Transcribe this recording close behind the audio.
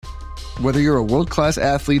Whether you're a world-class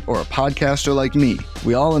athlete or a podcaster like me,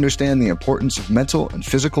 we all understand the importance of mental and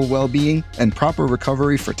physical well-being and proper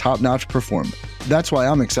recovery for top-notch performance. That's why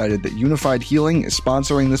I'm excited that Unified Healing is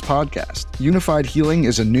sponsoring this podcast. Unified Healing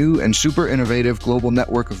is a new and super innovative global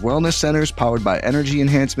network of wellness centers powered by Energy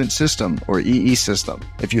Enhancement System, or EE System.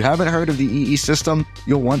 If you haven't heard of the EE System,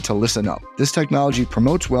 you'll want to listen up. This technology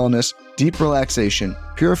promotes wellness, deep relaxation,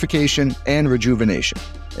 purification, and rejuvenation.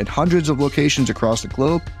 In hundreds of locations across the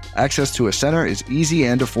globe, access to a center is easy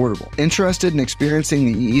and affordable. Interested in experiencing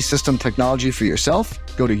the EE System technology for yourself?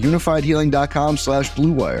 Go to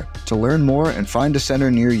unifiedhealing.com/bluewire to learn more and find a center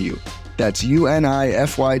near you. That's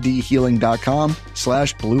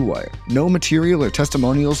unifydhealing.com/bluewire. No material or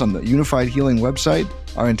testimonials on the Unified Healing website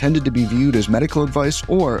are intended to be viewed as medical advice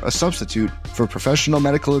or a substitute for professional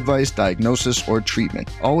medical advice, diagnosis, or treatment.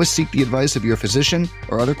 Always seek the advice of your physician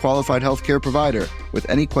or other qualified healthcare provider with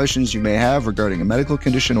any questions you may have regarding a medical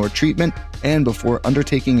condition or treatment and before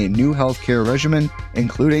undertaking a new healthcare regimen,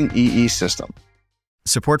 including EE System.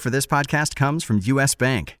 Support for this podcast comes from U.S.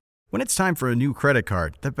 Bank. When it's time for a new credit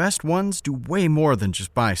card, the best ones do way more than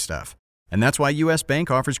just buy stuff. And that's why U.S.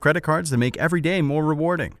 Bank offers credit cards that make every day more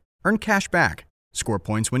rewarding. Earn cash back, score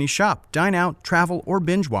points when you shop, dine out, travel, or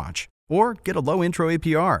binge watch, or get a low intro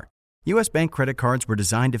APR. U.S. Bank credit cards were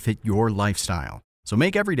designed to fit your lifestyle. So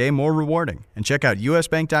make every day more rewarding and check out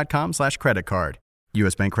usbank.com/credit card.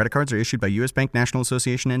 U.S. Bank credit cards are issued by U.S. Bank National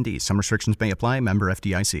Association ND. Some restrictions may apply. Member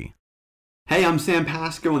FDIC. Hey, I'm Sam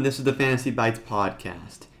Pasco, and this is the Fantasy Bites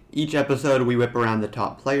podcast. Each episode, we whip around the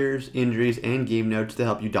top players, injuries, and game notes to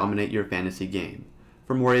help you dominate your fantasy game.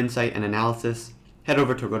 For more insight and analysis, head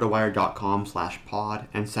over to rotowire.com/pod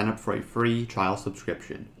and sign up for a free trial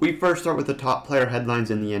subscription. We first start with the top player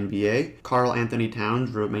headlines in the NBA. Karl Anthony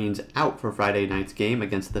Towns remains out for Friday night's game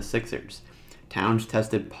against the Sixers. Towns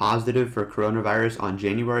tested positive for coronavirus on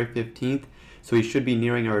January 15th, so he should be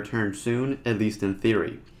nearing a return soon, at least in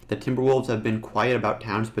theory. The Timberwolves have been quiet about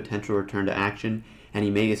Towns' potential return to action, and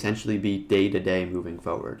he may essentially be day-to-day moving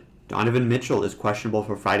forward. Donovan Mitchell is questionable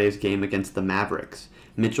for Friday's game against the Mavericks.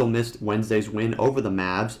 Mitchell missed Wednesday's win over the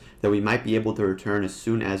Mavs, though he might be able to return as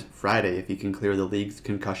soon as Friday if he can clear the league's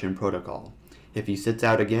concussion protocol. If he sits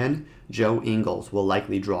out again, Joe Ingles will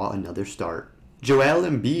likely draw another start. Joel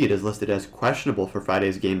Embiid is listed as questionable for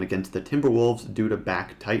Friday's game against the Timberwolves due to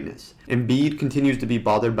back tightness. Embiid continues to be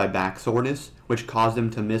bothered by back soreness, which caused him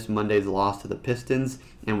to miss Monday's loss to the Pistons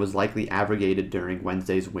and was likely abrogated during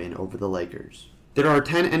Wednesday's win over the Lakers. There are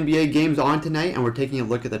 10 NBA games on tonight, and we're taking a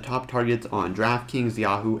look at the top targets on DraftKings,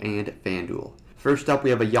 Yahoo, and FanDuel. First up, we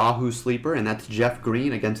have a Yahoo sleeper, and that's Jeff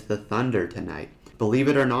Green against the Thunder tonight. Believe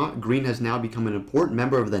it or not, Green has now become an important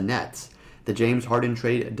member of the Nets. The James Harden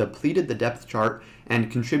trade depleted the depth chart and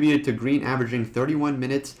contributed to Green averaging 31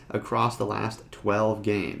 minutes across the last 12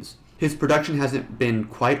 games. His production hasn't been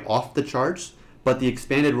quite off the charts, but the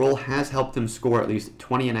expanded role has helped him score at least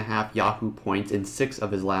 20.5 Yahoo points in 6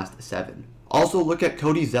 of his last 7. Also look at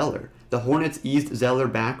Cody Zeller. The Hornets eased Zeller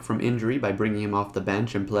back from injury by bringing him off the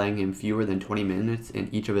bench and playing him fewer than 20 minutes in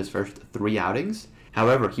each of his first 3 outings.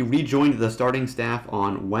 However, he rejoined the starting staff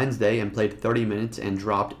on Wednesday and played 30 minutes and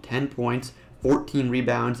dropped 10 points, 14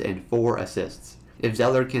 rebounds, and 4 assists. If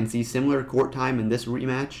Zeller can see similar court time in this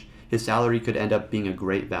rematch, his salary could end up being a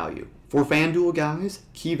great value. For FanDuel guys,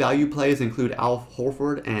 key value plays include Al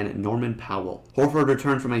Horford and Norman Powell. Horford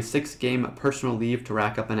returned from a 6-game personal leave to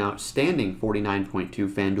rack up an outstanding 49.2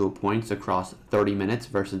 FanDuel points across 30 minutes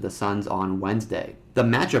versus the Suns on Wednesday. The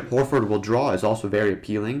matchup Horford will draw is also very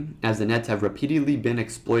appealing, as the Nets have repeatedly been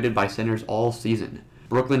exploited by centers all season.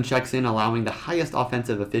 Brooklyn checks in, allowing the highest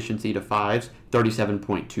offensive efficiency to fives,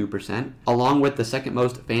 37.2%, along with the second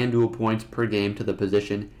most FanDuel points per game to the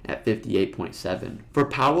position at 58.7. For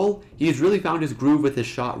Powell, he's really found his groove with his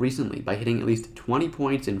shot recently by hitting at least 20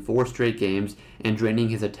 points in 4 straight games and draining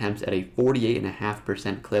his attempts at a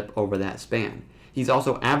 48.5% clip over that span. He's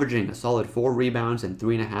also averaging a solid 4 rebounds and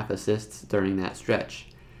 3.5 assists during that stretch.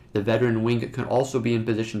 The veteran wing could also be in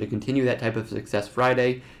position to continue that type of success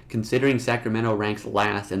Friday, considering Sacramento ranks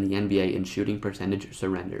last in the NBA in shooting percentage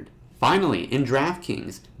surrendered. Finally, in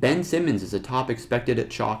DraftKings, Ben Simmons is a top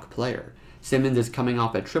expected chalk player. Simmons is coming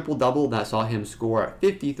off a triple-double that saw him score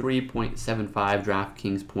 53.75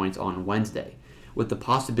 DraftKings points on Wednesday. With the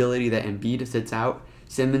possibility that Embiid sits out,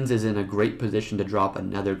 Simmons is in a great position to drop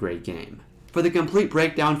another great game. For the complete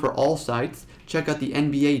breakdown for all sites, check out the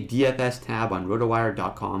NBA DFS tab on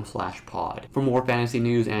rotowire.com/pod. For more fantasy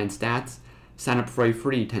news and stats, sign up for a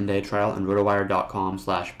free 10-day trial on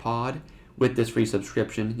rotowire.com/pod. With this free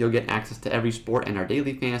subscription, you'll get access to every sport and our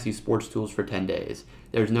daily fantasy sports tools for 10 days.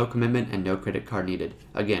 There's no commitment and no credit card needed.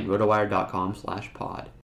 Again, rotowire.com/pod.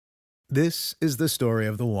 This is the story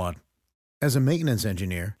of the one. As a maintenance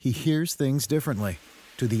engineer, he hears things differently.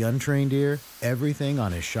 To the untrained ear, everything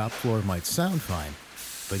on his shop floor might sound fine,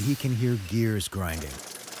 but he can hear gears grinding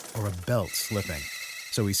or a belt slipping.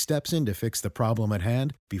 So he steps in to fix the problem at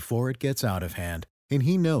hand before it gets out of hand. And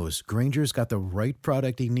he knows Grainger's got the right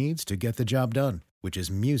product he needs to get the job done, which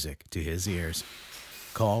is music to his ears.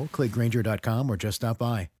 Call, click Grainger.com, or just stop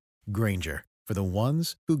by. Grainger, for the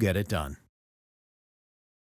ones who get it done.